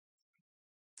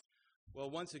Well,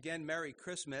 once again, Merry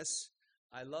Christmas.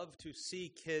 I love to see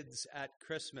kids at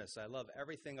Christmas. I love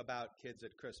everything about kids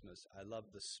at Christmas. I love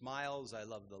the smiles. I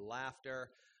love the laughter.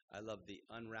 I love the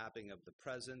unwrapping of the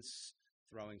presents,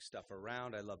 throwing stuff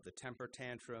around. I love the temper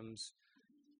tantrums.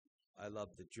 I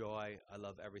love the joy. I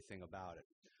love everything about it.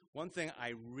 One thing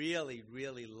I really,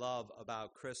 really love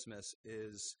about Christmas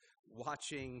is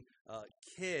watching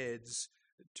kids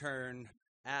turn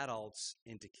adults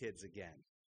into kids again.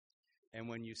 And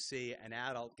when you see an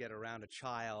adult get around a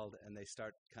child and they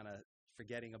start kind of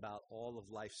forgetting about all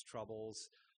of life's troubles,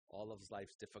 all of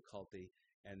life's difficulty,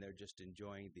 and they're just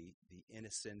enjoying the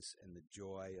innocence and the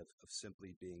joy of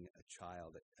simply being a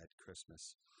child at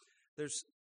Christmas. There's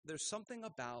something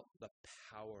about the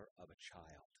power of a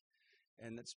child.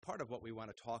 And that's part of what we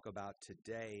want to talk about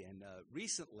today. And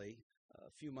recently,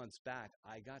 a few months back,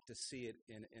 I got to see it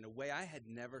in a way I had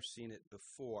never seen it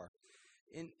before.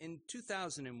 In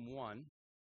 2001,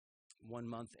 1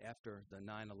 month after the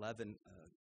 9/11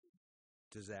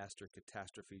 disaster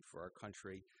catastrophe for our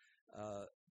country,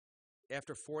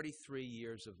 after 43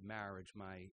 years of marriage,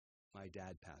 my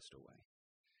dad passed away.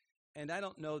 And I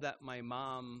don't know that my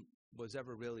mom was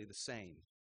ever really the same.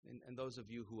 And those of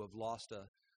you who have lost a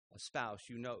spouse,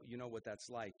 you know what that's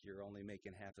like. You're only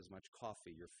making half as much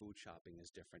coffee. Your food shopping is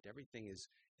different. Everything is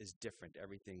different.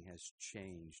 Everything has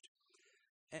changed.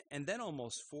 And then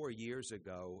almost 4 years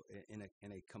ago,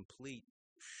 in a complete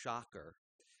shocker,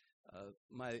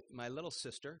 my little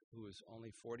sister, who was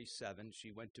only 47,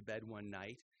 she went to bed one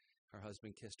night. Her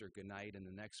husband kissed her goodnight, and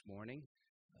the next morning,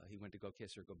 he went to go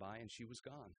kiss her goodbye, and she was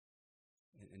gone.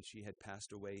 And she had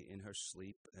passed away in her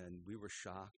sleep, and we were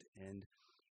shocked. And,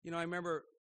 I remember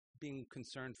being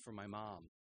concerned for my mom,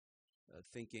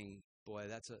 thinking, boy,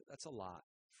 that's a lot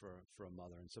for a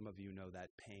mother. And some of you know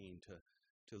that pain to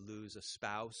lose a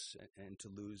spouse and to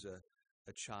lose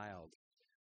a child.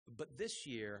 But this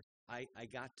year, I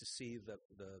got to see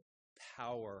the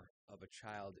power of a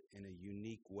child in a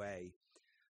unique way.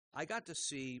 I got to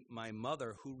see my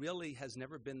mother, who really has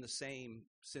never been the same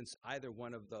since either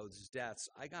one of those deaths.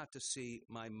 I got to see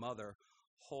my mother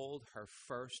hold her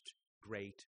first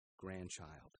great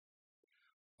grandchild,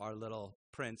 our little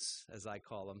prince, as I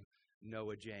call him,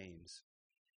 Noah James.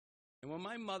 And when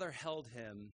my mother held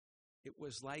him, it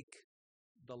was like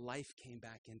the life came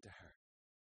back into her.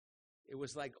 It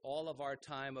was like all of our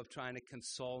time of trying to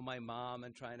console my mom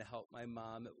and trying to help my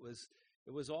mom. It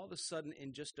was all of a sudden,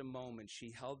 in just a moment, she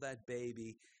held that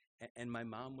baby, and my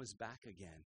mom was back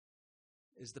again.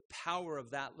 Is the power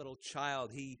of that little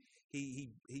child. He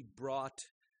brought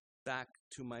back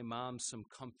to my mom some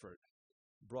comfort,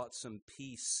 brought some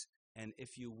peace, and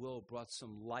if you will, brought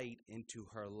some light into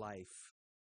her life.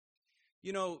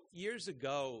 Years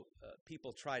ago,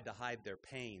 people tried to hide their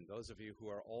pain. Those of you who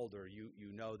are older,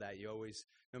 you know that. You always,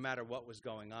 no matter what was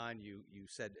going on, you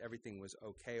said everything was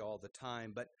okay all the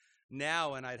time. But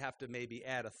now, and I'd have to maybe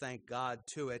add a thank God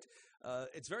to it,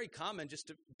 it's very common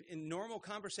just in normal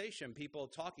conversation, people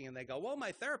talking, and they go, well,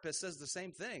 my therapist says the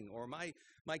same thing, or my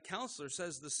counselor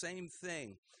says the same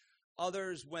thing.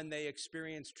 Others, when they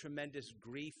experience tremendous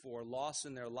grief or loss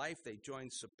in their life, they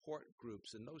join support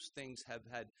groups, and those things have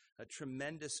had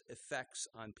tremendous effects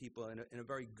on people in a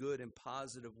very good and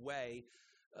positive way,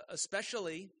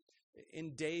 especially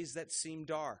in days that seem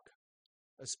dark,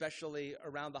 especially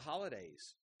around the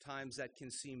holidays, times that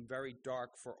can seem very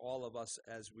dark for all of us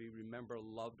as we remember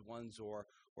loved ones or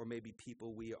maybe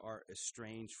people we are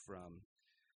estranged from.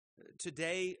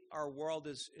 Today, our world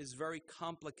is very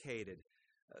complicated.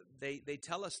 They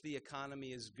tell us the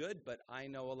economy is good, but I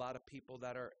know a lot of people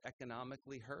that are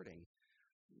economically hurting.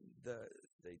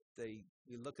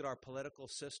 We look at our political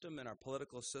system, and our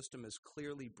political system is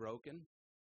clearly broken.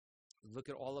 Look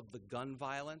at all of the gun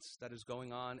violence that is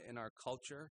going on in our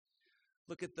culture.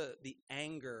 Look at the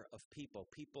anger of people.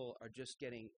 People are just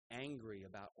getting angry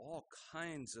about all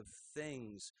kinds of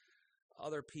things.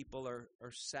 Other people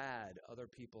are sad. Other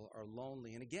people are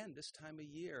lonely. And again, this time of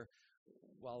year,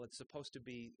 while it's supposed to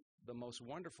be the most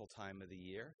wonderful time of the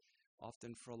year,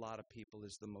 often for a lot of people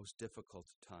is the most difficult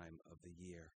time of the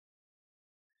year.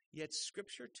 Yet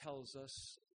Scripture tells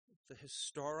us the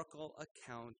historical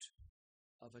account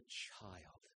of a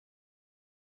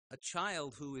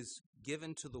child who is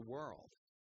given to the world,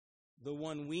 the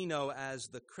one we know as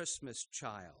the Christmas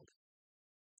child.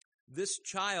 This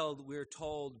child, we're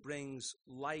told, brings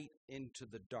light into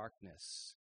the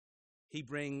darkness. He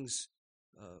brings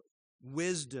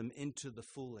wisdom into the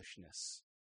foolishness.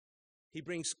 He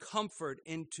brings comfort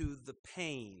into the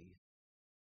pain.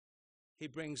 He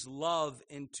brings love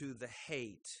into the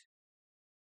hate.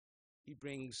 He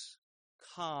brings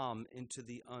calm into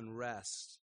the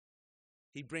unrest.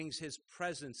 He brings his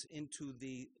presence into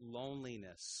the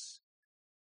loneliness.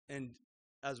 And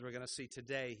as we're going to see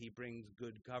today, he brings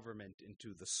good government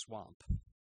into the swamp.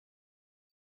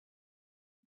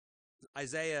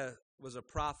 Isaiah was a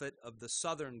prophet of the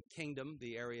southern kingdom,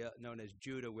 the area known as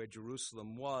Judah, where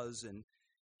Jerusalem was, and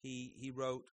he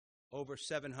wrote over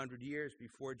 700 years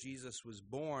before Jesus was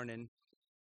born,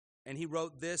 and he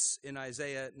wrote this in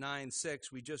Isaiah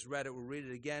 9:6. We just read it, we'll read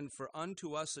it again. For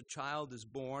unto us a child is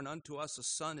born, unto us a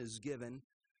son is given,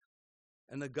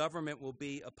 and the government will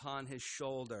be upon his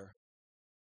shoulder.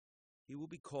 He will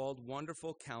be called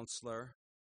Wonderful Counselor,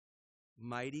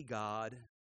 Mighty God,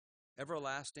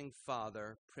 Everlasting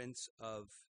Father, Prince of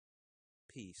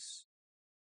Peace.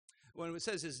 When it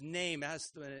says his name,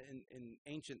 in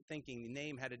ancient thinking, the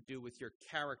name had to do with your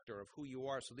character, of who you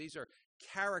are. So these are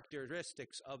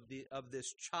characteristics of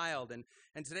this child.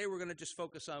 And today we're going to just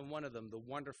focus on one of them, the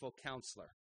Wonderful Counselor.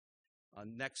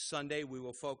 Next Sunday, we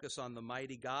will focus on the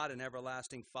Mighty God and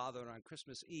Everlasting Father. And on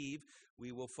Christmas Eve,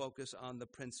 we will focus on the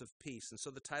Prince of Peace. And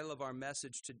so the title of our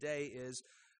message today is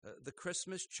The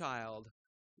Christmas Child,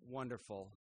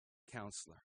 Wonderful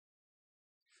Counselor.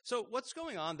 So what's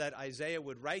going on that Isaiah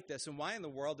would write this, and why in the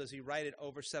world does he write it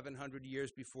over 700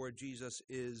 years before Jesus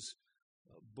is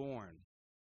born?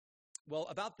 Well,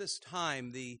 about this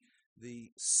time, the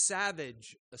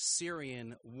savage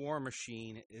Assyrian war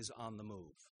machine is on the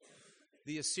move.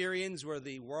 The Assyrians were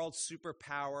the world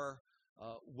superpower,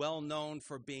 well known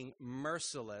for being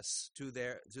merciless to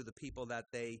the people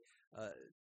that they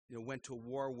went to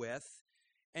war with.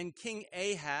 And King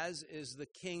Ahaz is the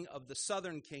king of the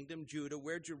southern kingdom, Judah,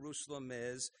 where Jerusalem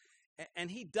is, and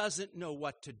he doesn't know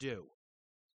what to do.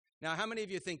 Now, how many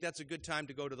of you think that's a good time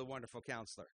to go to the Wonderful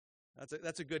Counselor?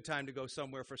 That's a good time to go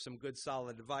somewhere for some good,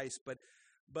 solid advice, but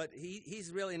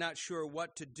he's really not sure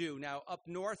what to do. Now, up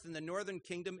north in the northern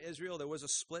kingdom, Israel, there was a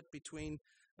split between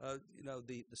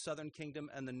the southern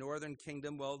kingdom and the northern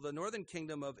kingdom. Well, the northern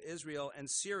kingdom of Israel and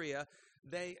Syria,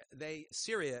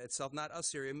 Syria itself, not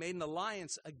Assyria, made an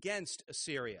alliance against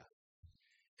Assyria.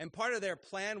 And part of their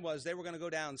plan was they were going to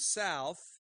go down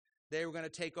south, they were going to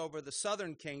take over the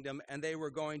southern kingdom, and they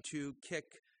were going to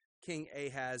kick King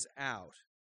Ahaz out.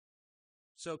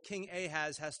 So King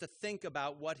Ahaz has to think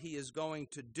about what he is going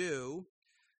to do.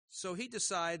 So he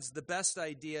decides the best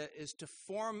idea is to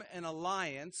form an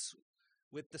alliance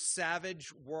with the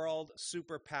savage world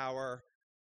superpower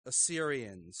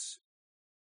Assyrians.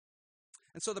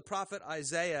 And so the prophet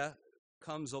Isaiah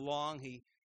comes along. He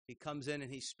comes in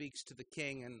and he speaks to the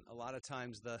king. And a lot of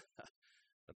times the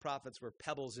prophets were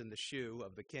pebbles in the shoe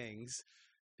of the kings,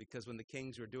 because when the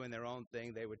kings were doing their own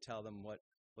thing, they would tell them what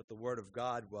the word of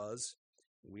God was.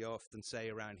 We often say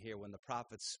around here, when the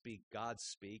prophets speak, God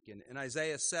speak. And in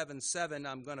Isaiah 7:7,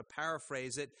 I'm going to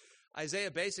paraphrase it. Isaiah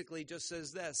basically just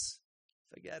says this: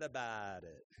 forget about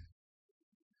it.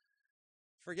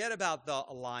 Forget about the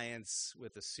alliance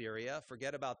with Assyria.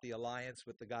 Forget about the alliance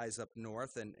with the guys up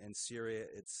north and Syria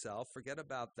itself. Forget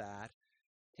about that.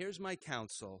 Here's my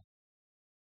counsel.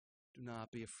 Do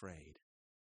not be afraid.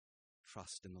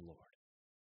 Trust in the Lord.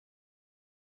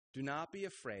 Do not be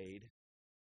afraid.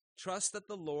 Trust that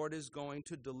the Lord is going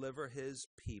to deliver his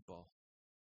people.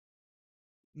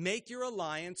 Make your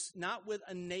alliance not with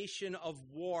a nation of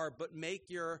war, but make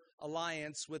your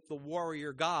alliance with the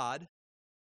warrior God,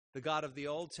 the God of the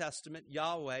Old Testament,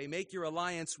 Yahweh. Make your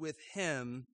alliance with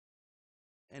him,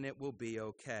 and it will be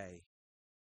okay.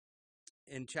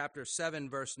 In chapter 7,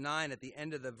 verse 9, at the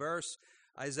end of the verse,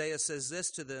 Isaiah says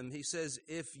this to them. He says,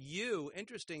 if you,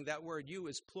 interesting, that word you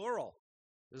is plural.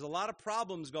 There's a lot of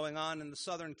problems going on in the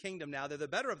southern kingdom now. They're the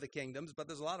better of the kingdoms, but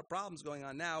there's a lot of problems going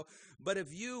on now. But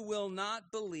if you will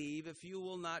not believe, if you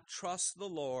will not trust the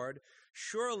Lord,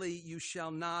 surely you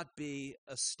shall not be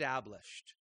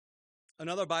established.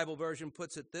 Another Bible version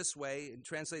puts it this way and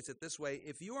translates it this way: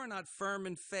 if you are not firm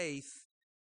in faith,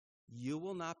 you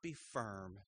will not be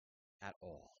firm at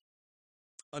all.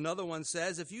 Another one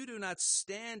says, if you do not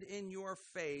stand in your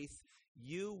faith,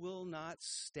 you will not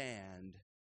stand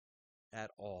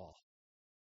at all.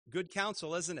 Good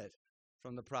counsel, isn't it,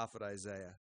 from the prophet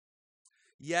Isaiah?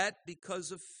 Yet,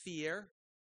 because of fear,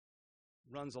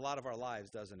 runs a lot of our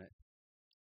lives, doesn't it?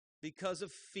 Because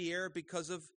of fear, because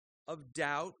of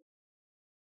doubt,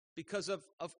 because of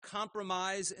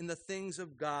compromise in the things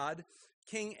of God,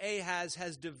 King Ahaz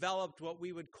has developed what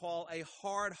we would call a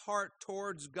hard heart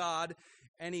towards God,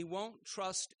 and he won't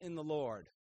trust in the Lord.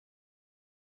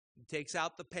 He takes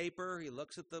out the paper, he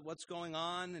looks at what's going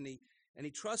on, and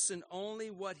he trusts in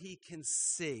only what he can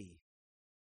see.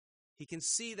 He can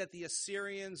see that the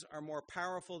Assyrians are more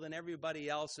powerful than everybody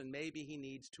else, and maybe he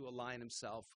needs to align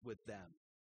himself with them.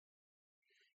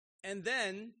 And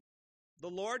then the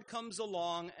Lord comes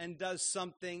along and does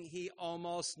something he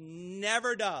almost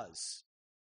never does.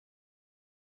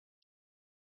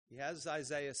 He has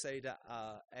Isaiah say to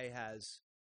Ahaz,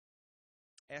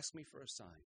 ask me for a sign.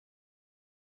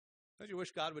 Don't you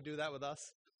wish God would do that with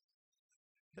us?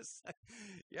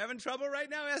 You're having trouble right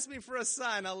now? Ask me for a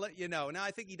sign. I'll let you know. Now,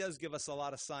 I think he does give us a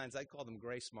lot of signs. I call them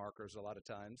grace markers a lot of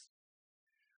times.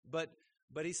 But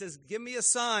he says, give me a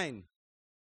sign.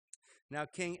 Now,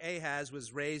 King Ahaz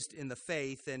was raised in the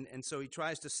faith, and so he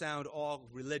tries to sound all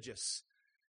religious.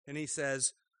 And he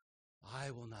says,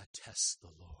 I will not test the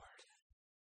Lord.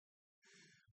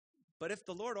 But if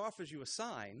the Lord offers you a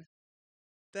sign,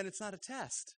 then it's not a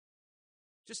test.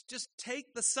 Just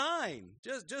take the sign.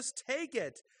 Just take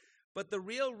it. But the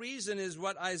real reason is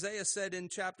what Isaiah said in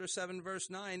chapter 7, verse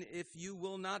 9, if you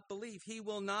will not believe, he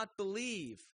will not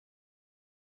believe.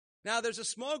 Now, there's a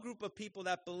small group of people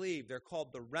that believe. They're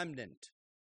called the remnant.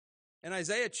 And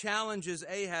Isaiah challenges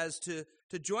Ahaz to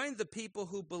join the people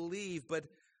who believe, but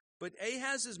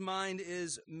Ahaz's mind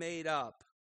is made up.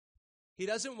 He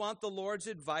doesn't want the Lord's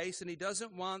advice, and he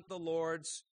doesn't want the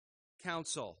Lord's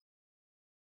counsel.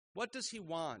 What does he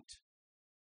want?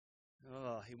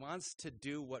 Oh, he wants to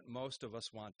do what most of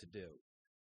us want to do.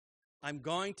 I'm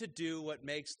going to do what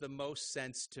makes the most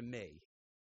sense to me.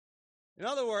 In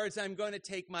other words, I'm going to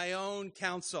take my own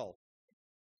counsel.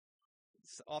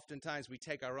 Oftentimes we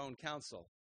take our own counsel.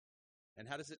 And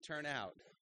how does it turn out?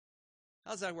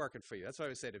 How's that working for you? That's what I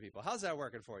always say to people. How's that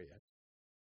working for you?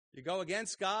 You go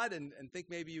against God and think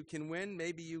maybe you can win.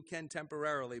 Maybe you can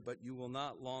temporarily, but you will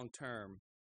not long term.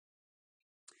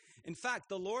 In fact,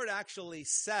 the Lord actually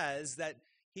says that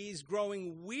he's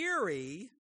growing weary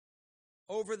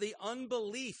over the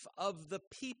unbelief of the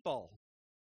people.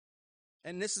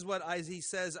 And this is what he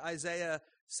says, Isaiah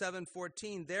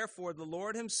 7:14, therefore the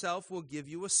Lord himself will give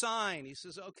you a sign. He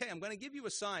says, okay, I'm going to give you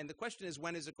a sign. The question is,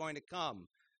 when is it going to come?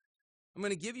 I'm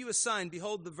going to give you a sign.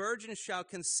 Behold, the virgin shall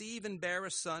conceive and bear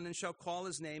a son and shall call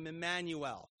his name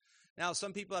Emmanuel. Now,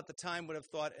 some people at the time would have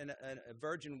thought a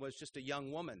virgin was just a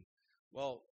young woman.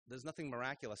 Well, there's nothing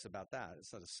miraculous about that.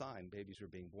 It's not a sign. Babies were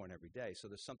being born every day. So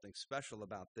there's something special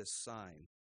about this sign.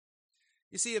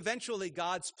 You see, eventually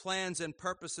God's plans and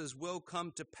purposes will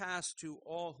come to pass to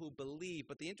all who believe.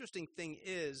 But the interesting thing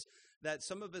is that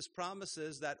some of his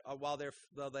promises that while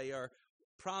they are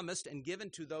promised and given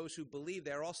to those who believe,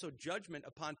 they are also judgment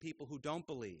upon people who don't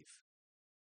believe.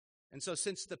 And so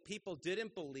since the people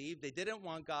didn't believe, they didn't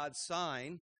want God's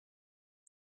sign,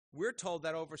 we're told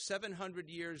that over 700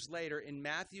 years later in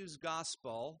Matthew's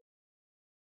gospel,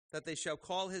 that they shall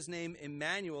call his name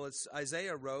Emmanuel. It's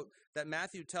Isaiah wrote that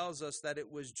Matthew tells us that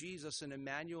it was Jesus, and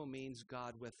Emmanuel means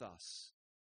God with us.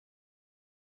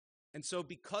 And so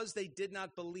because they did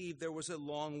not believe, there was a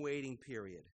long waiting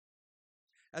period.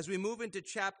 As we move into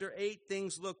chapter 8,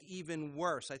 things look even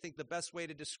worse. I think the best way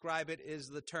to describe it is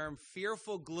the term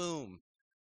fearful gloom.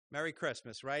 Merry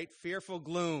Christmas, right? Fearful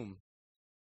gloom.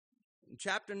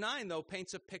 Chapter 9, though,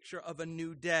 paints a picture of a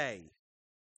new day.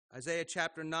 Isaiah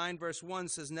chapter 9, verse 1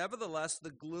 says, nevertheless, the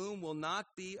gloom will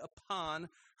not be upon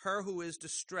her who is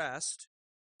distressed,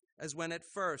 as when at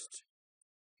first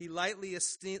he lightly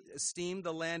esteemed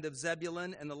the land of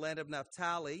Zebulun and the land of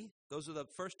Naphtali. Those are the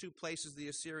first two places the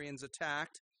Assyrians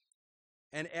attacked.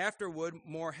 And afterward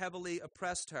more heavily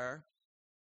oppressed her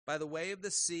by the way of the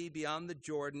sea beyond the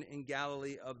Jordan in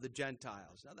Galilee of the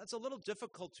Gentiles. Now, that's a little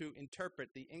difficult to interpret.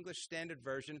 The English Standard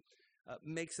Version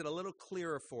makes it a little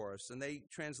clearer for us, and they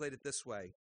translate it this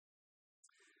way.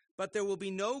 But there will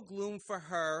be no gloom for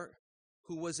her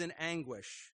who was in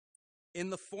anguish. In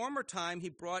the former time he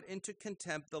brought into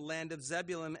contempt the land of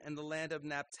Zebulun and the land of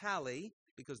Naphtali,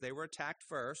 because they were attacked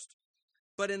first.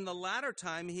 But in the latter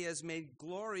time he has made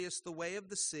glorious the way of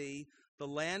the sea, the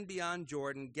land beyond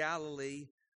Jordan, Galilee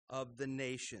of the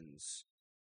nations.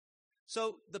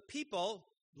 So the people,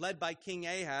 led by King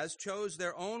Ahaz, chose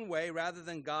their own way rather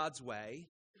than God's way,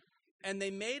 and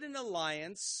they made an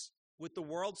alliance with the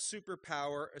world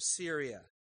superpower Assyria.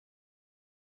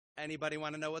 Anybody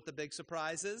want to know what the big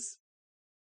surprise is?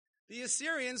 The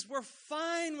Assyrians were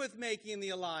fine with making the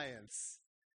alliance,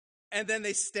 and then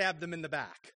they stabbed them in the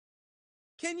back.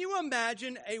 Can you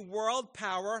imagine a world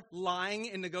power lying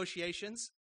in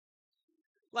negotiations?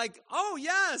 Like, oh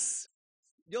yes,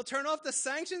 you'll turn off the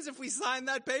sanctions if we sign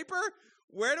that paper?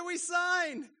 Where do we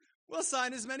sign? We'll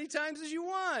sign as many times as you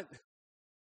want.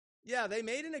 Yeah, they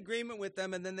made an agreement with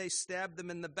them, and then they stabbed them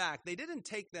in the back. They didn't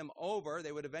take them over.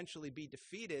 They would eventually be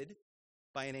defeated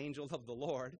by an angel of the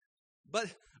Lord.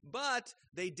 But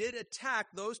they did attack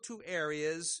those two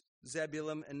areas,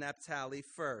 Zebulun and Naphtali,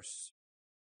 first.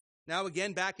 Now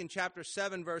again, back in chapter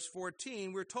 7, verse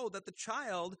 14, we're told that the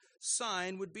child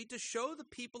sign would be to show the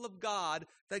people of God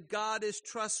that God is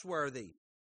trustworthy,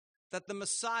 that the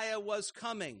Messiah was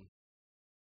coming.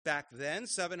 Back then,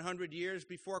 700 years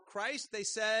before Christ, they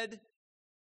said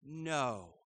no.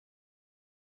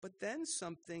 But then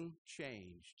something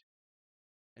changed.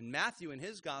 And Matthew in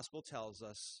his gospel tells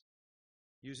us,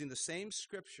 using the same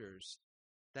scriptures,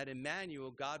 that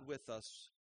Emmanuel, God with us,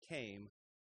 came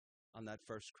on that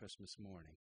first Christmas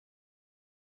morning.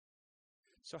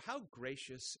 So how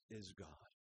gracious is God?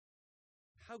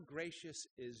 How gracious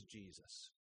is Jesus?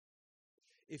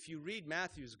 If you read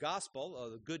Matthew's gospel,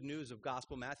 the good news of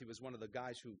gospel, Matthew was one of the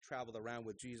guys who traveled around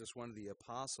with Jesus, one of the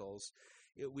apostles.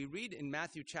 We read in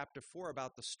Matthew chapter 4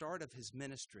 about the start of his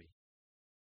ministry.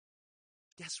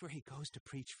 Guess where he goes to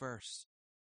preach first?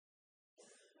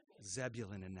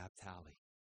 Zebulun and Naphtali.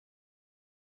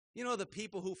 You know, the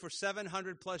people who for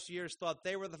 700 plus years thought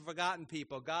they were the forgotten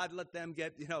people. God let them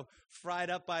get, fried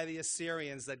up by the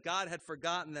Assyrians, that God had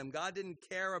forgotten them. God didn't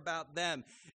care about them.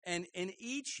 And in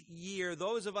each year,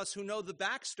 those of us who know the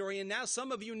backstory, and now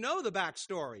some of you know the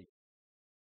backstory.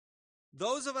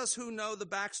 Those of us who know the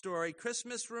backstory,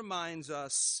 Christmas reminds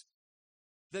us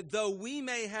that though we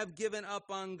may have given up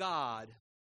on God,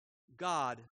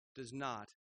 God does not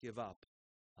give up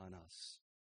on us.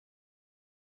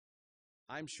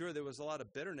 I'm sure there was a lot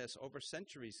of bitterness over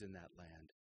centuries in that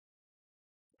land.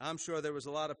 I'm sure there was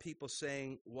a lot of people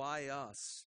saying, why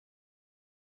us?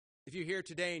 If you're here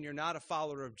today and you're not a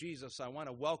follower of Jesus, I want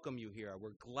to welcome you here. We're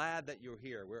glad that you're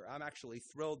here. I'm actually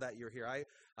thrilled that you're here.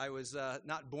 I was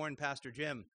not born Pastor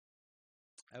Jim.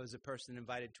 I was a person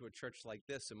invited to a church like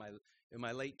this in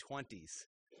my late 20s.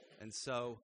 And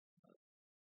so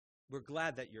we're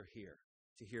glad that you're here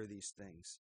to hear these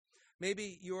things.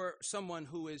 Maybe you're someone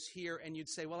who is here and you'd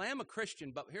say, well, I am a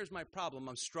Christian, but here's my problem.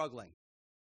 I'm struggling.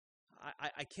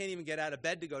 I can't even get out of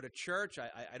bed to go to church.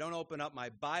 I don't open up my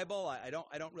Bible. I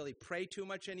don't really pray too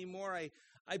much anymore.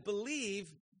 I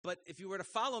believe, but if you were to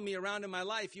follow me around in my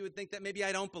life, you would think that maybe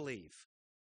I don't believe.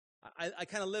 I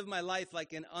kind of live my life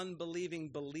like an unbelieving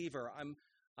believer. I'm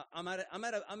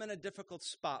in a difficult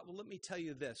spot. Well, let me tell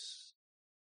you this.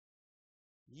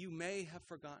 You may have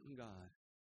forgotten God.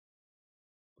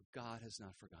 God has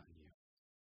not forgotten you.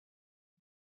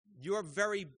 Your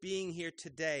very being here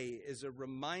today is a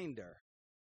reminder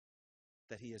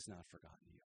that he has not forgotten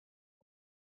you.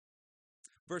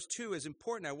 Verse 2 is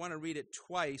important. I want to read it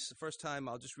twice. The first time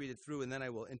I'll just read it through and then I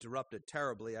will interrupt it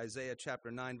terribly. Isaiah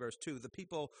chapter 9, verse 2. The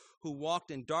people who walked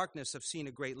in darkness have seen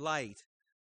a great light.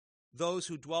 Those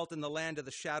who dwelt in the land of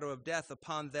the shadow of death,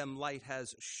 upon them light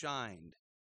has shined.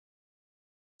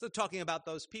 So talking about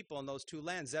those people in those two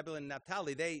lands, Zebulun and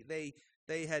Naphtali, they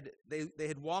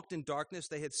had walked in darkness.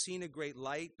 They had seen a great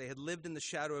light. They had lived in the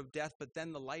shadow of death, but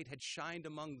then the light had shined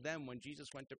among them when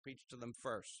Jesus went to preach to them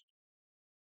first.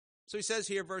 So he says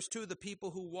here, verse 2, the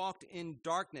people who walked in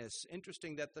darkness.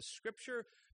 Interesting that the scripture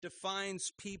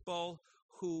defines people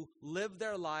who live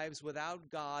their lives without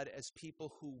God as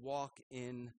people who walk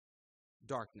in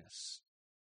darkness.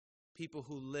 People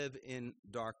who live in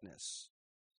darkness.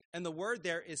 And the word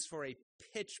there is for a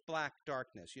pitch black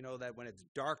darkness. You know that when it's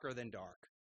darker than dark.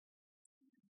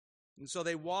 And so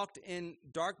they walked in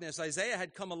darkness. Isaiah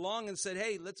had come along and said,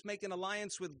 hey, let's make an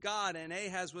alliance with God. And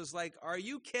Ahaz was like, are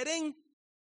you kidding?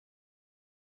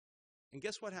 And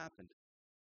guess what happened?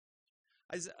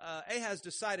 Ahaz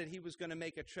decided he was going to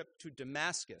make a trip to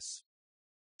Damascus.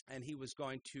 And he was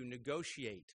going to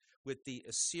negotiate with the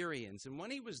Assyrians. And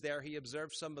when he was there, he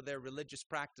observed some of their religious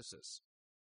practices.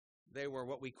 They were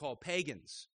what we call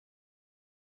pagans.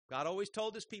 God always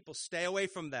told his people, stay away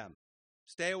from them.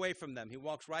 Stay away from them. He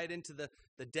walks right into the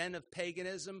den of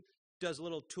paganism, does a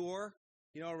little tour,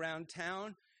 around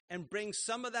town, and brings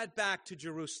some of that back to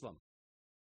Jerusalem.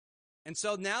 And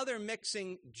so now they're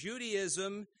mixing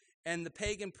Judaism and the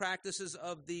pagan practices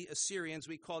of the Assyrians.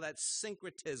 We call that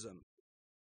syncretism.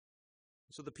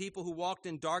 So the people who walked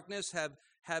in darkness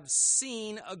have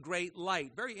seen a great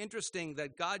light. Very interesting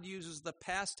that God uses the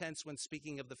past tense when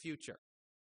speaking of the future.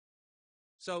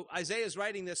 So Isaiah is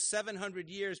writing this 700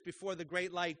 years before the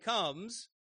great light comes,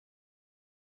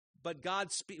 but God,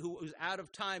 who's out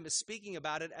of time, is speaking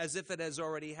about it as if it has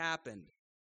already happened.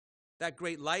 That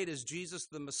great light is Jesus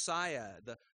the Messiah,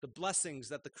 the blessings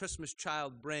that the Christmas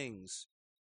child brings.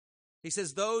 He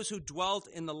says, those who dwelt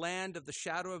in the land of the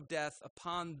shadow of death,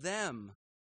 upon them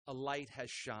a light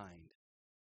has shined.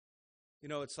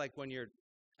 It's like when you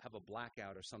have a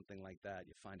blackout or something like that,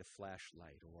 you find a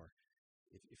flashlight, or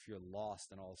if you're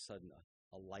lost and all of a sudden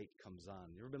a light comes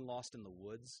on. You ever been lost in the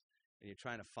woods and you're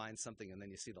trying to find something and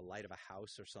then you see the light of a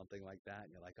house or something like that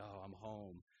and you're like, oh, I'm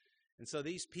home. And so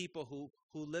these people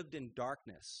who lived in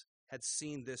darkness had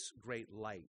seen this great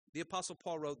light. The Apostle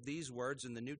Paul wrote these words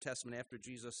in the New Testament after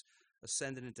Jesus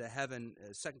ascended into heaven,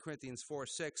 2 Corinthians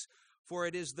 4:6, "For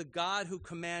it is the God who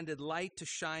commanded light to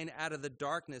shine out of the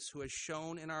darkness, who has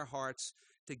shone in our hearts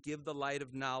to give the light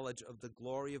of knowledge of the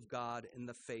glory of God in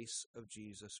the face of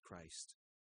Jesus Christ."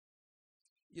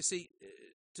 You see,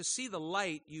 to see the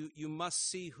light, you must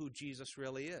see who Jesus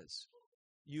really is.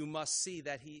 You must see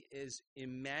that he is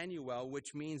Emmanuel,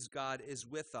 which means God is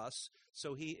with us.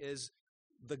 So he is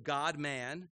the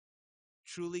God-man,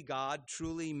 truly God,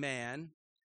 truly man.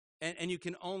 And you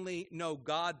can only know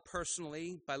God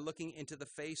personally by looking into the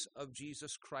face of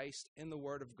Jesus Christ in the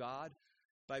Word of God,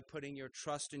 by putting your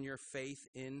trust and your faith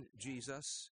in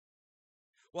Jesus.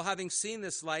 Well, having seen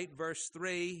this light, verse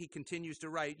 3, he continues to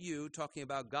write, you, talking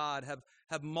about God,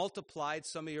 have multiplied,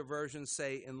 some of your versions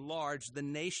say enlarged, the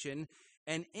nation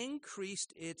and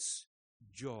increased its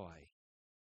joy.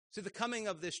 See, the coming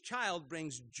of this child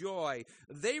brings joy.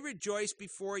 They rejoice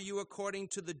before you according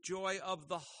to the joy of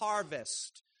the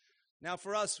harvest. Now,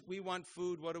 for us, we want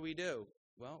food. What do?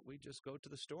 Well, we just go to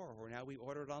the store, or now we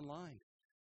order it online.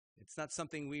 It's not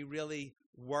something we really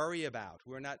worry about.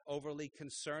 We're not overly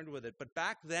concerned with it. But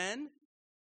back then,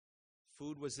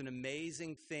 food was an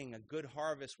amazing thing. A good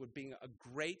harvest would be a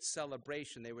great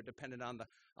celebration. They were dependent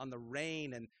on the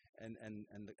rain and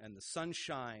the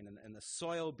sunshine and the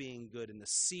soil being good and the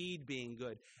seed being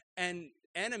good, and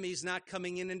enemies not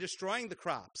coming in and destroying the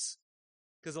crops.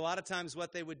 Because a lot of times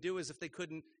what they would do is if they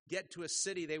couldn't get to a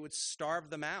city, they would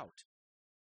starve them out.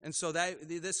 And so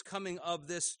this coming of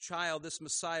this child, this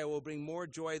Messiah, will bring more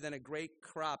joy than a great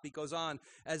crop. He goes on,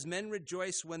 as men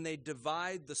rejoice when they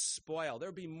divide the spoil. There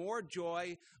will be more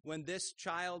joy when this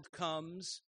child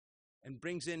comes and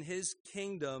brings in his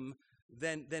kingdom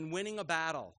than winning a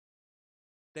battle,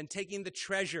 than taking the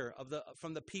treasure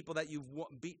from the people that you've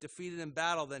defeated in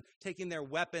battle, than taking their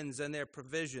weapons and their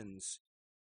provisions.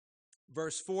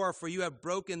 Verse 4, for you have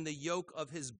broken the yoke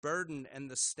of his burden and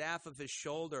the staff of his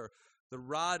shoulder, the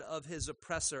rod of his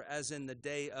oppressor, as in the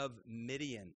day of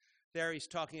Midian. There he's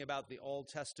talking about the Old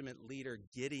Testament leader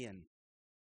Gideon,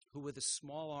 who with a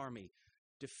small army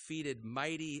defeated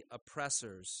mighty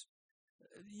oppressors.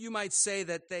 You might say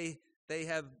that they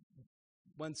have,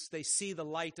 once they see the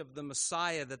light of the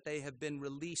Messiah, that they have been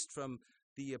released from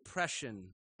the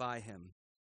oppression by him.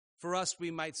 For us,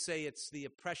 we might say it's the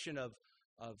oppression of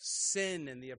sin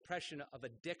and the oppression of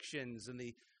addictions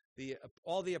and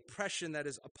all the oppression that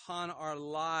is upon our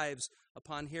lives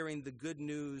upon hearing the good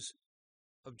news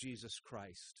of Jesus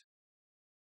Christ.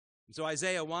 And so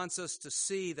Isaiah wants us to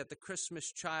see that the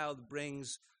Christmas child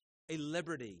brings a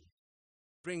liberty,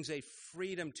 brings a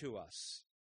freedom to us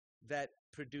that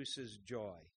produces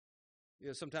joy. You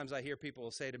know, sometimes I hear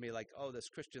people say to me like, oh, this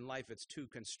Christian life, it's too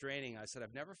constraining. I said,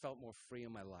 I've never felt more free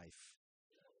in my life.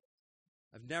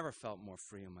 I've never felt more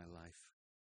free in my life.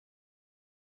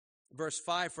 Verse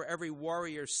 5, for every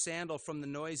warrior's sandal from the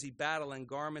noisy battle and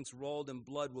garments rolled in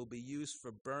blood will be used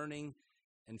for burning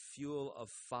and fuel of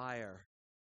fire.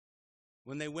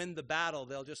 When they win the battle,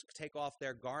 they'll just take off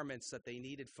their garments that they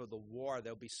needed for the war.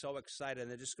 They'll be so excited,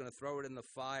 and they're just going to throw it in the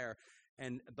fire.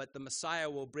 But the Messiah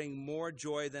will bring more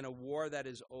joy than a war that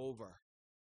is over.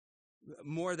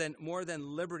 More than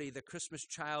liberty, the Christmas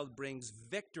child brings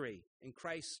victory. In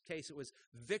Christ's case, it was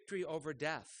victory over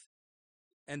death.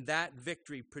 And that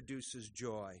victory produces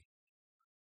joy.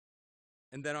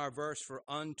 And then our verse, for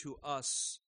unto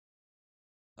us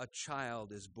a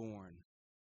child is born.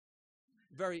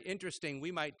 Very interesting.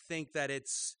 We might think that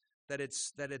it's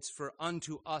for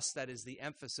unto us that is the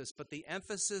emphasis, but the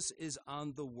emphasis is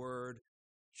on the word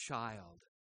child.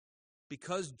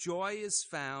 Because joy is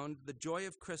found, the joy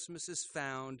of Christmas is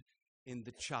found in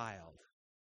the child.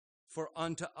 For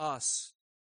unto us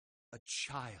a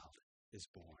child is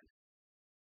born.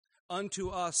 Unto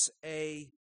us a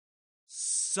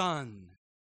son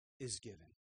is given.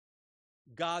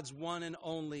 God's one and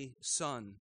only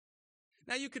Son.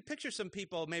 Now you could picture some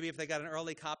people, maybe if they got an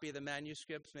early copy of the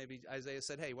manuscripts, maybe Isaiah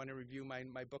said, hey, want to review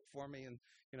my book for me? And,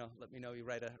 let me know, you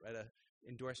write a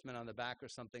endorsement on the back or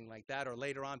something like that. Or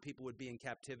later on, people would be in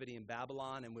captivity in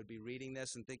Babylon and would be reading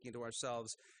this and thinking to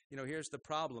ourselves, here's the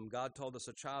problem. God told us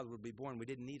a child would be born. We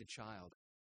didn't need a child.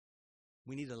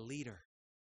 We need a leader.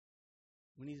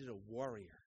 We needed a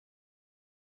warrior.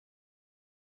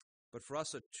 But for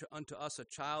us, unto us a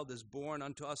child is born,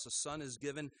 unto us a son is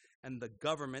given, and the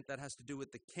government, that has to do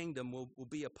with the kingdom, will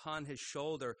be upon his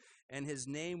shoulder, and his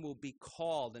name will be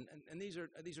called. And these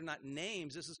are not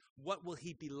names. This is what will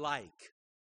he be like?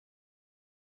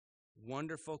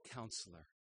 Wonderful Counselor,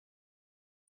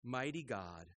 Mighty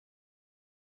God,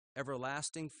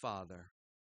 everlasting Father,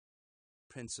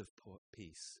 Prince of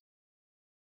Peace.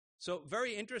 So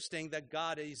very interesting that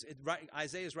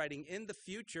Isaiah is writing in the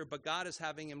future, but God is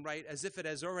having him write as if it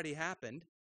has already happened.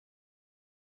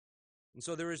 And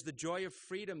so there is the joy of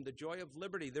freedom, the joy of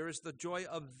liberty, there is the joy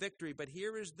of victory, but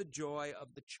here is the joy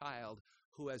of the child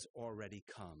who has already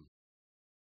come.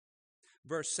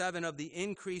 Verse 7, of the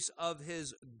increase of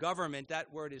his government,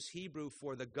 that word is Hebrew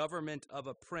for the government of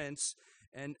a prince,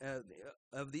 and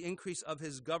of the increase of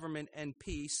his government and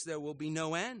peace, there will be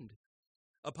no end.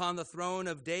 Upon the throne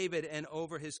of David and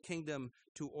over his kingdom,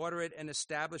 to order it and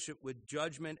establish it with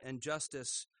judgment and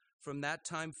justice from that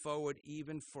time forward,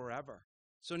 even forever.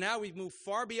 So now we've moved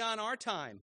far beyond our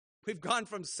time. We've gone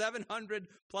from 700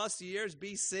 plus years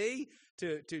BC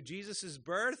to Jesus'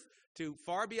 birth to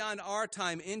far beyond our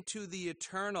time into the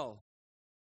eternal.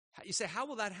 You say, how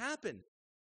will that happen?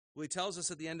 Well, he tells us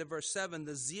at the end of verse 7,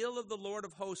 the zeal of the Lord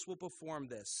of hosts will perform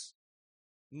this.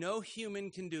 No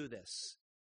human can do this.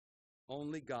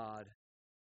 Only God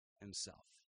himself.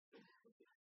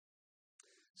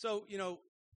 So,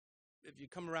 if you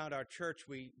come around our church,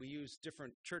 we use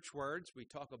different church words. We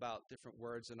talk about different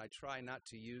words, and I try not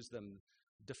to use them,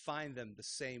 define them the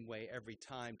same way every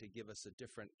time to give us a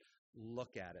different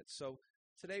look at it. So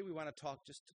today we want to talk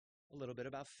just a little bit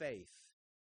about faith.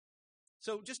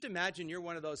 So just imagine you're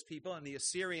one of those people, and the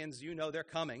Assyrians, they're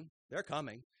coming. They're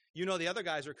coming. The other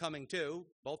guys are coming too.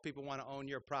 Both people want to own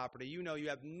your property. You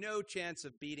have no chance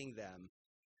of beating them.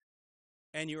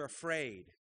 And you're afraid.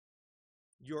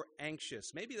 You're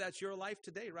anxious. Maybe that's your life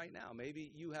today, right now.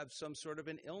 Maybe you have some sort of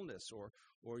an illness, or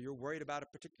you're worried about a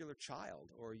particular child,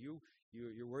 or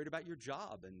you're worried about your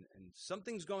job, and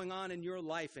something's going on in your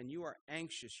life, and you are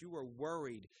anxious, you are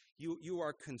worried, you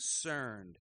are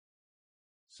concerned.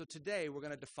 So today we're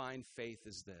going to define faith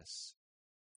as this.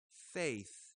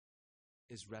 Faith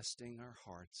is resting our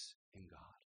hearts in God.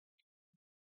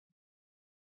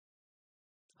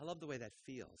 I love the way that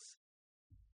feels.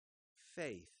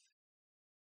 Faith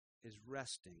is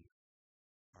resting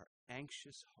our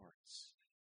anxious hearts,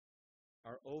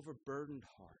 our overburdened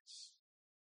hearts,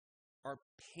 our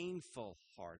painful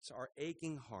hearts, our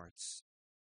aching hearts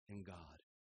in God.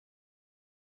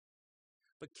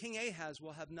 But King Ahaz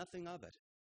will have nothing of it.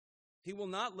 He will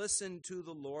not listen to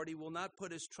the Lord. He will not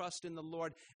put his trust in the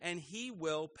Lord, and he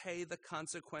will pay the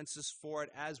consequences for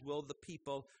it, as will the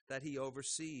people that he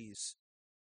oversees.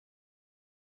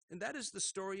 And that is the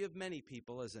story of many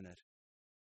people, isn't it?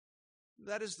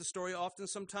 That is the story often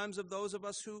sometimes of those of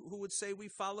us who would say we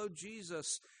follow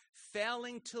Jesus,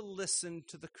 failing to listen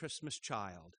to the Christmas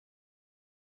child,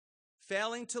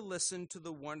 failing to listen to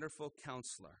the wonderful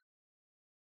counselor.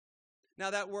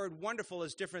 Now, that word wonderful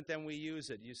is different than we use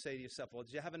it. You say to yourself, well,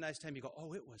 did you have a nice time? You go,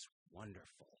 oh, it was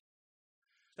wonderful.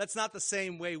 That's not the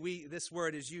same way this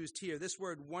word is used here. This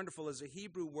word wonderful is a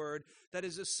Hebrew word that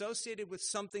is associated with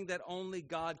something that only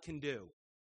God can do.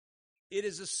 It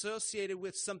is associated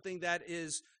with something that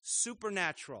is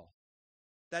supernatural,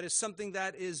 that is something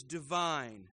that is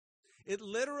divine. It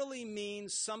literally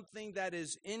means something that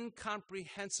is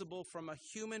incomprehensible from a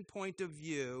human point of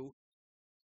view.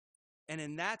 And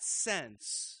in that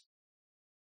sense,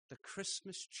 the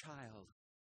Christmas child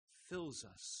fills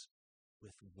us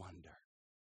with wonder.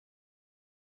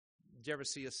 Did you ever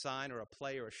see a sign or a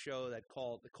play or a show that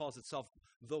calls itself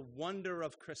The Wonder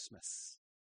of Christmas?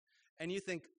 And you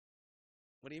think,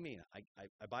 what do you mean?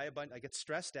 I buy a bunch, I get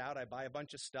stressed out, I buy a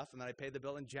bunch of stuff, and then I pay the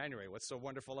bill in January. What's so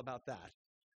wonderful about that?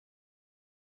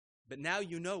 But now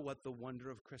you know what the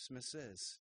wonder of Christmas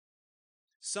is.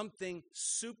 Something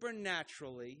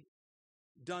supernaturally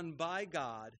done by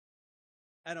God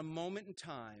at a moment in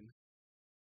time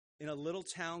in a little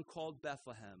town called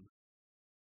Bethlehem,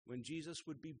 when Jesus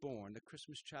would be born, the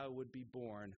Christmas child would be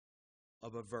born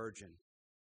of a virgin.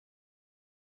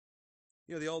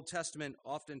 The Old Testament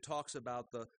often talks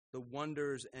about the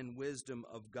wonders and wisdom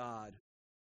of God.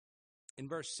 In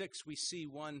verse 6, we see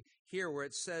one here where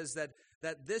it says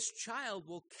that this child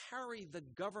will carry the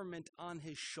government on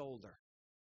his shoulder.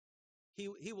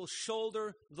 He will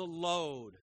shoulder the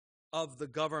load of the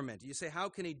government. You say, how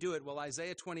can he do it? Well,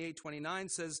 Isaiah 28:29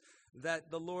 says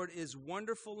that the Lord is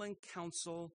wonderful in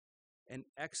counsel and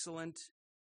excellent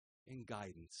in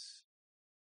guidance.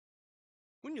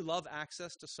 Wouldn't you love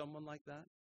access to someone like that?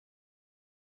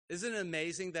 Isn't it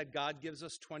amazing that God gives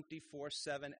us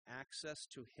 24/7 access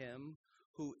to him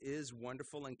who is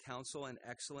wonderful in counsel and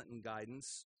excellent in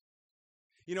guidance?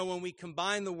 When we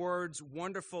combine the words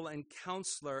wonderful and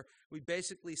counselor, we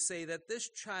basically say that this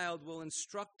child will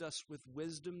instruct us with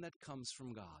wisdom that comes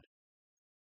from God.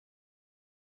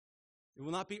 It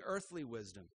will not be earthly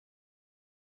wisdom.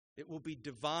 It will be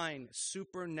divine,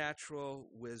 supernatural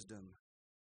wisdom.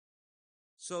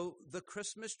 So the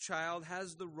Christmas child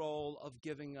has the role of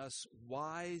giving us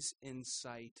wise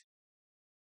insight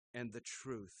and the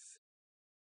truth.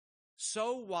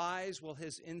 So wise will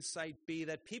his insight be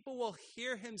that people will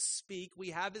hear him speak. We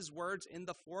have his words in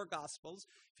the 4 Gospels.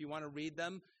 If you want to read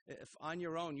them if on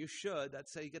your own, you should.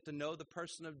 That's how you get to know the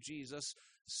person of Jesus.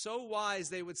 So wise,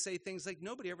 they would say things like,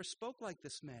 nobody ever spoke like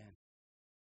this man.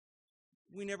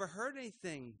 We never heard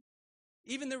anything.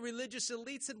 Even the religious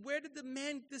elite said, where did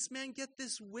this man get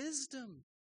this wisdom?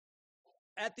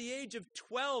 At the age of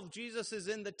 12, Jesus is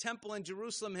in the temple in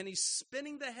Jerusalem, and he's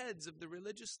spinning the heads of the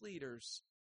religious leaders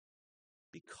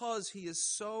because he is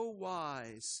so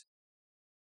wise.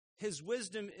 His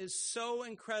wisdom is so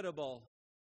incredible,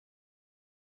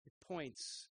 it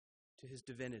points to his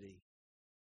divinity.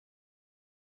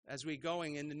 As we're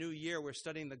going in the new year, we're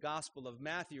studying the Gospel of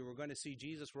Matthew. We're going to see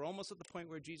Jesus. We're almost at the point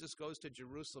where Jesus goes to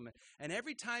Jerusalem. And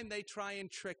every time they try and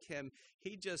trick him,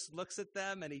 he just looks at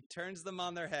them and he turns them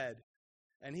on their head.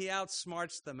 And he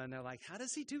outsmarts them. And they're like, how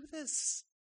does he do this?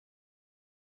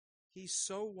 He's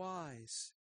so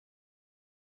wise.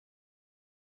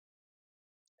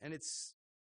 And it's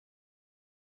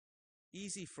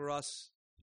easy for us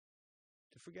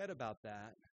to forget about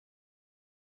that.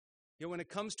 You know, when it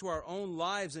comes to our own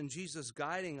lives and Jesus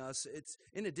guiding us, it's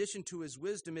in addition to his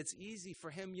wisdom, it's easy for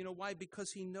him. You know why?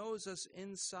 Because he knows us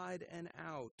inside and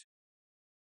out.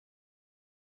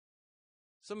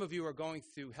 Some of you are going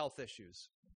through health issues.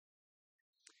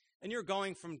 And you're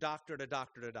going from doctor to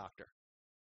doctor to doctor.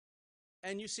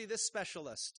 And you see this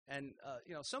specialist. And,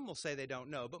 some will say they don't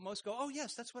know, but most go, oh,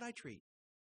 yes, that's what I treat.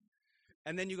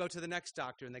 And then you go to the next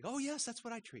doctor and they go, oh, yes, that's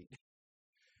what I treat.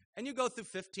 And you go through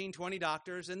 15, 20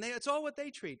 doctors, and it's all what they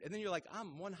treat. And then you're like,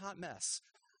 I'm one hot mess.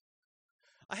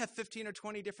 I have 15 or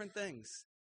 20 different things.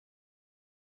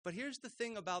 But here's the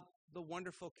thing about the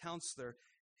wonderful counselor.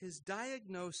 His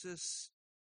diagnosis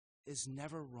is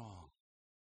never wrong.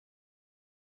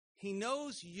 He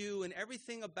knows you and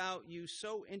everything about you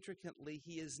so intricately.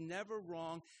 He is never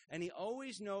wrong, and he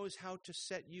always knows how to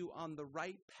set you on the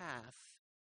right path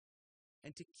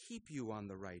and to keep you on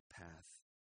the right path.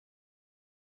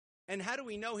 And how do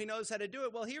we know he knows how to do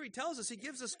it? Well, here he tells us, he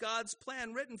gives us God's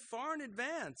plan written far in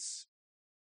advance.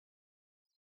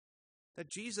 That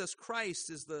Jesus Christ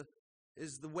is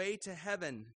the way to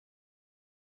heaven.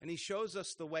 And he shows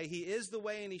us the way. He is the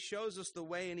way, and he shows us the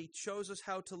way, and he shows us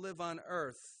how to live on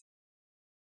earth.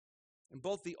 And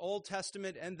both the Old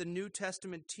Testament and the New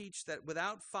Testament teach that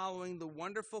without following the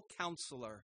wonderful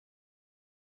counselor,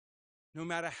 no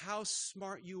matter how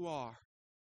smart you are,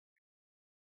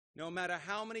 no matter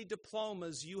how many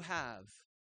diplomas you have,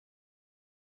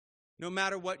 no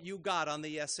matter what you got on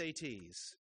the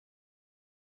SATs,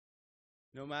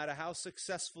 no matter how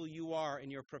successful you are in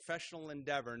your professional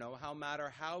endeavor, no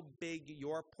matter how big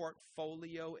your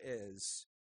portfolio is,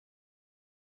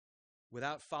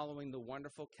 without following the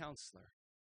wonderful counselor,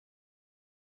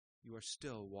 you are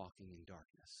still walking in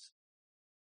darkness.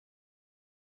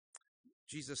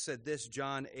 Jesus said this,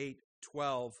 John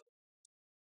 8:12.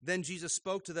 Then Jesus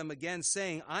spoke to them again,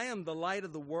 saying, I am the light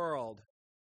of the world.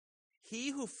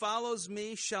 He who follows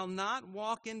me shall not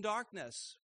walk in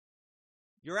darkness.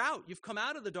 You're out. You've come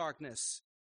out of the darkness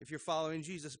if you're following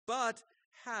Jesus, but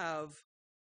have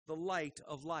the light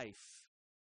of life.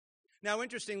 Now,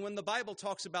 interesting, when the Bible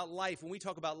talks about life, when we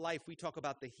talk about life, we talk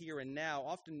about the here and now.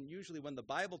 Often, usually, when the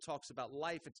Bible talks about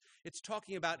life, it's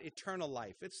talking about eternal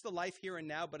life. It's the life here and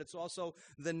now, but it's also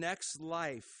the next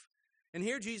life. And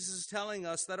here Jesus is telling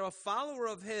us that a follower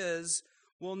of his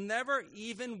will never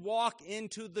even walk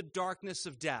into the darkness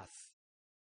of death.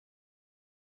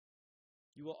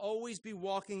 You will always be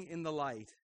walking in the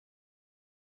light.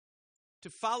 To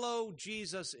follow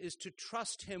Jesus is to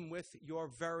trust him with your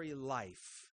very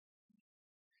life.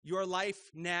 Your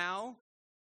life now,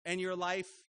 and your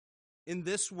life in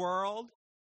this world,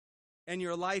 and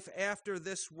your life after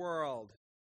this world.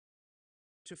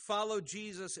 To follow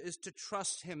Jesus is to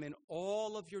trust him in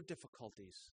all of your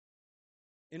difficulties,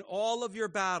 in all of your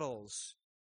battles,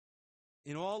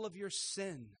 in all of your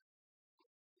sin,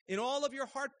 in all of your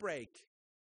heartbreak,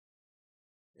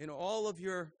 in all of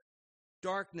your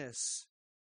darkness,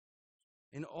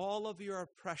 in all of your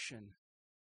oppression.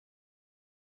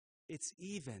 It's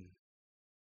even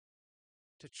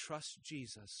to trust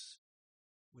Jesus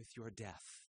with your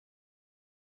death.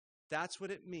 That's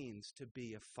what it means to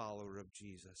be a follower of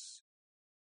Jesus.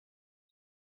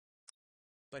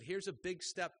 But here's a big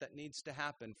step that needs to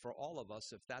happen for all of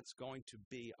us if that's going to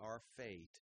be our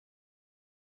fate.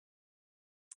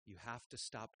 You have to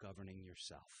stop governing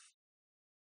yourself.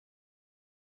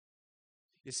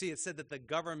 You see, it said that the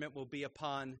government will be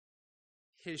upon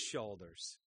his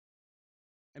shoulders.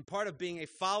 And part of being a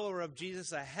follower of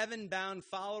Jesus, a heaven-bound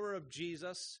follower of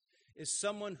Jesus, is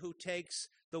someone who takes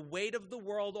the weight of the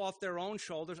world off their own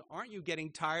shoulders. Aren't you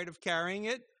getting tired of carrying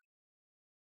it?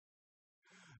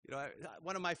 You know,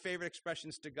 one of my favorite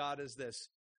expressions to God is this.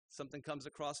 Something comes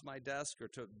across my desk or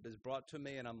is brought to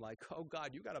me, and I'm like, oh,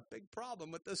 God, you got a big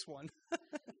problem with this one.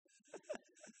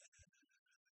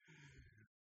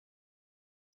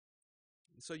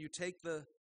 So you take the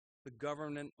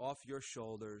government off your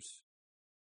shoulders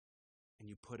and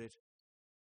you put it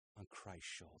on Christ's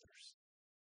shoulders.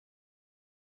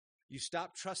 You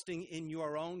stop trusting in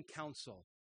your own counsel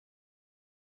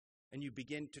and you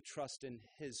begin to trust in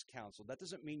his counsel. That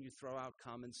doesn't mean you throw out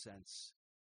common sense,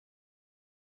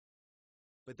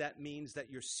 but that means that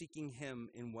you're seeking him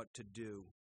in what to do.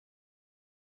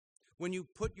 When you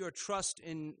put your trust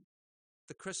in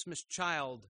the Christmas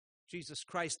child, Jesus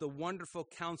Christ, the wonderful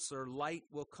counselor, light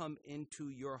will come into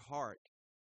your heart.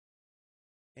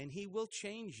 And he will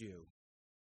change you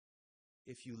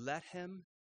if you let him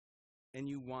and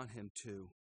you want him to.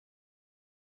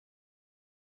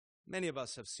 Many of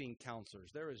us have seen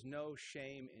counselors. There is no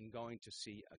shame in going to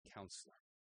see a counselor.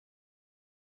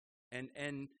 And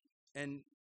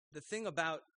the thing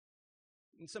about,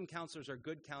 and some counselors are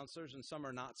good counselors and some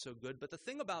are not so good, but the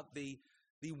thing about the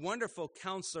wonderful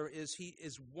counselor is he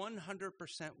is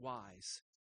 100% wise,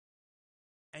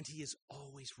 and he is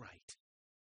always right.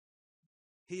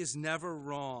 He is never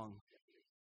wrong.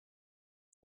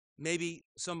 Maybe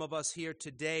some of us here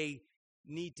today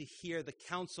need to hear the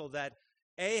counsel that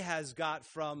Ahaz got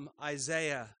from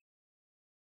Isaiah.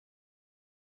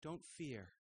 Don't fear.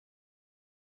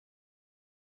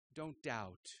 Don't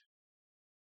doubt.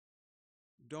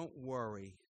 Don't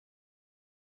worry.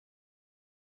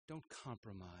 Don't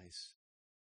compromise.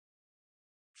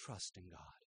 Trust in God.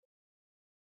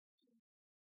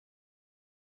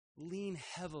 Lean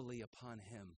heavily upon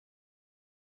him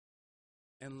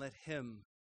and let him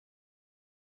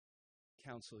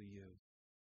counsel you.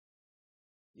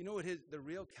 You know what the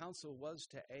real counsel was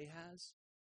to Ahaz?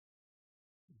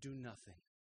 Do nothing.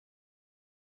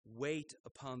 Wait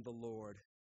upon the Lord.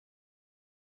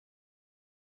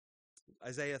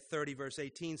 Isaiah 30 verse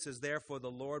 18 says, therefore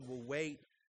the Lord will wait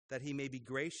that he may be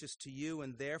gracious to you,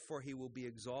 and therefore he will be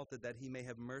exalted that he may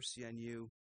have mercy on you.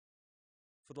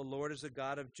 For the Lord is a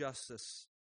God of justice.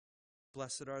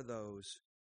 Blessed are those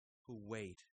who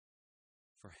wait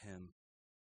for him.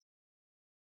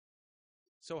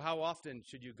 So how often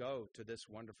should you go to this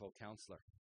wonderful counselor?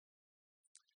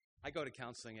 I go to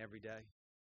counseling every day.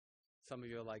 Some of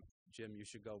you are like, Jim, you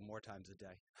should go more times a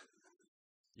day.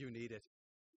 You need it.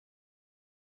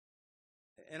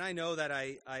 And I know that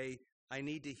I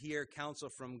need to hear counsel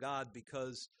from God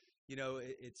because, you know,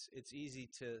 it's easy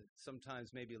to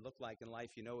sometimes maybe look like in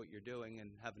life you know what you're doing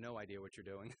and have no idea what you're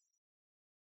doing.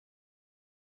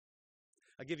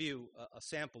 I'll give you a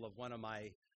sample of one of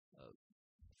my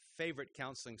favorite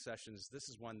counseling sessions. This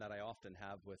is one that I often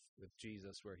have with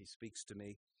Jesus where he speaks to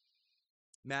me.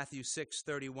 Matthew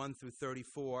 6:31 through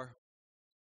 34.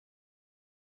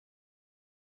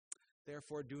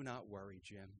 Therefore, do not worry,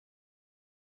 Jim.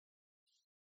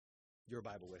 Your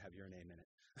Bible would have your name in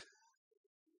it.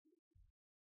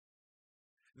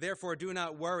 Therefore, do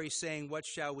not worry, saying, what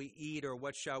shall we eat, or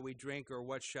what shall we drink, or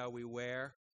what shall we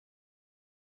wear?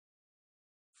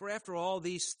 For after all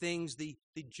these things the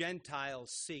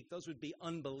Gentiles seek, those would be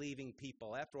unbelieving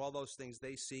people. After all those things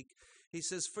they seek, he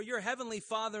says, for your heavenly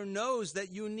Father knows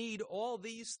that you need all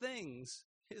these things.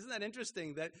 Isn't that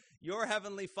interesting that your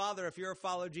heavenly Father, if you're a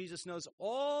follower of Jesus, knows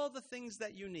all the things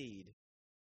that you need?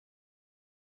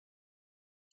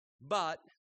 But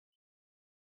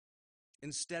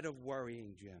instead of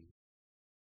worrying, Jim,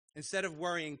 instead of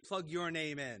worrying, plug your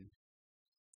name in.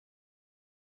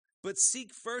 But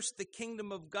seek first the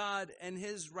kingdom of God and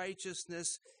his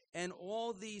righteousness, and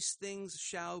all these things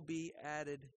shall be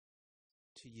added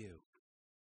to you.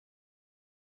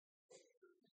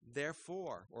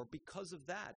 Therefore, or because of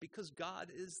that, because God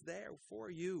is there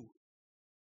for you,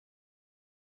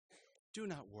 do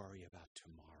not worry about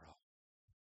tomorrow.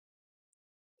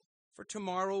 For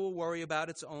tomorrow will worry about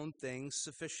its own things.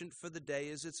 Sufficient for the day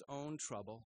is its own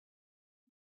trouble.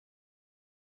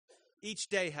 Each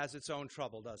day has its own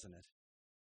trouble, doesn't it?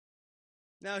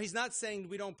 Now, he's not saying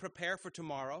we don't prepare for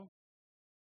tomorrow.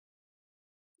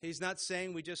 He's not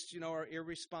saying we just, are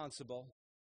irresponsible.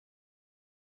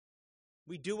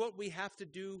 We do what we have to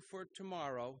do for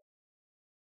tomorrow,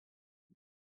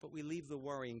 but we leave the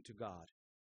worrying to God.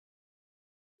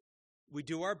 We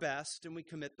do our best and we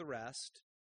commit the rest,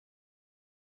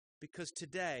 because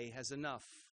today has enough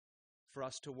for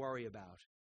us to worry about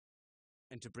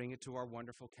and to bring it to our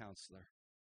wonderful counselor.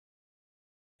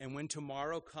 And when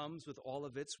tomorrow comes with all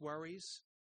of its worries,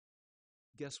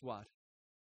 guess what?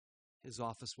 His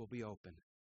office will be open,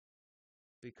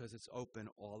 because it's open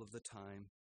all of the time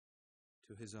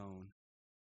to his own.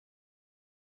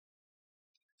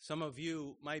 Some of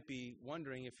you might be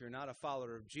wondering, if you're not a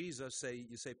follower of Jesus,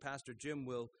 you say, Pastor Jim,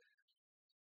 will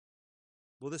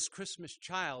this Christmas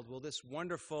child, will this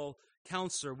wonderful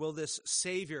counselor, will this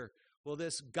Savior, will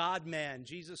this God-man,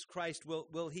 Jesus Christ,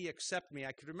 will he accept me?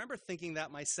 I could remember thinking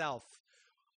that myself,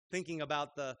 thinking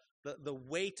about the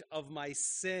weight of my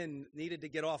sin needed to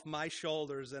get off my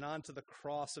shoulders and onto the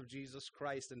cross of Jesus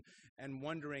Christ, and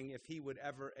wondering if he would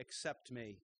ever accept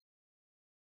me.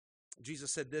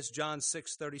 Jesus said this, John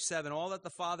 6:37, all that the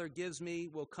Father gives me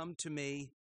will come to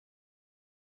me,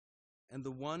 and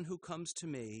the one who comes to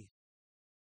me,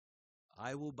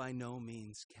 I will by no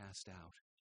means cast out.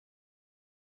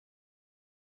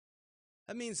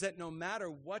 That means that no matter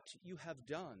what you have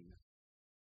done,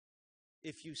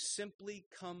 if you simply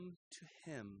come to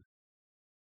him,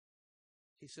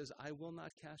 he says, I will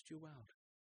not cast you out.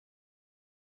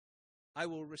 I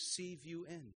will receive you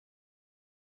in.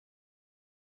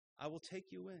 I will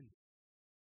take you in.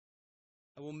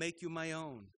 I will make you my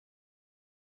own.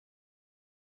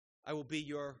 I will be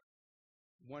your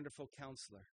wonderful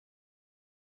counselor.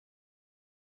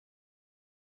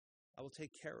 I will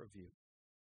take care of you.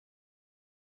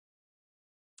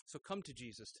 So come to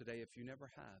Jesus today if you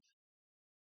never have.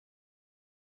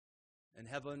 And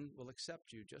heaven will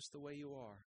accept you just the way you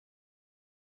are.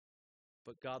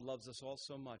 But God loves us all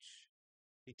so much.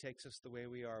 He takes us the way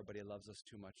we are, but he loves us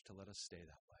too much to let us stay that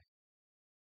way.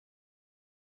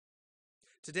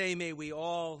 Today, may we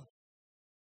all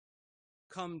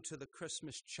come to the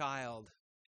Christmas child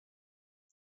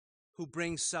who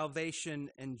brings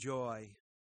salvation and joy,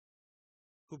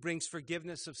 who brings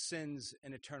forgiveness of sins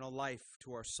and eternal life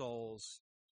to our souls.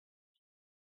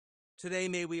 Today,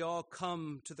 may we all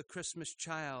come to the Christmas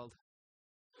child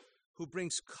who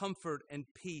brings comfort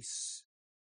and peace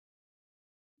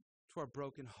to our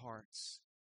broken hearts,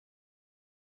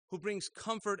 who brings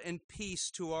comfort and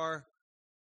peace to our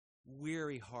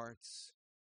weary hearts,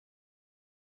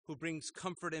 who brings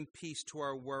comfort and peace to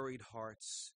our worried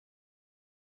hearts.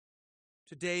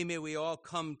 Today, may we all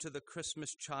come to the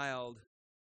Christmas child,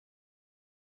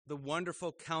 the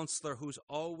wonderful counselor who's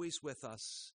always with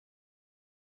us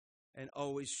and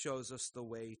always shows us the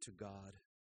way to God.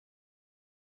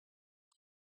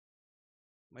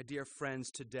 My dear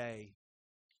friends, today,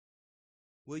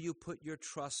 will you put your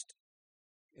trust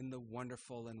in the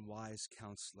wonderful and wise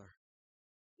counselor?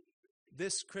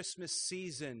 This Christmas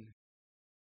season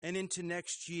and into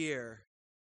next year,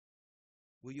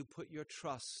 will you put your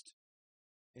trust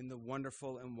in the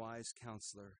wonderful and wise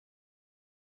counselor,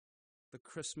 the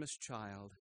Christmas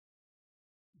child,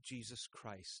 Jesus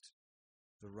Christ,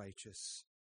 the righteous?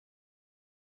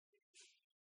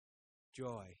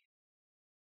 Joy,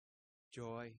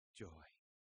 joy, joy.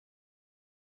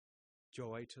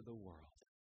 Joy to the world.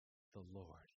 The Lord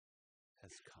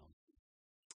has come.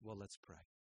 Well, let's pray.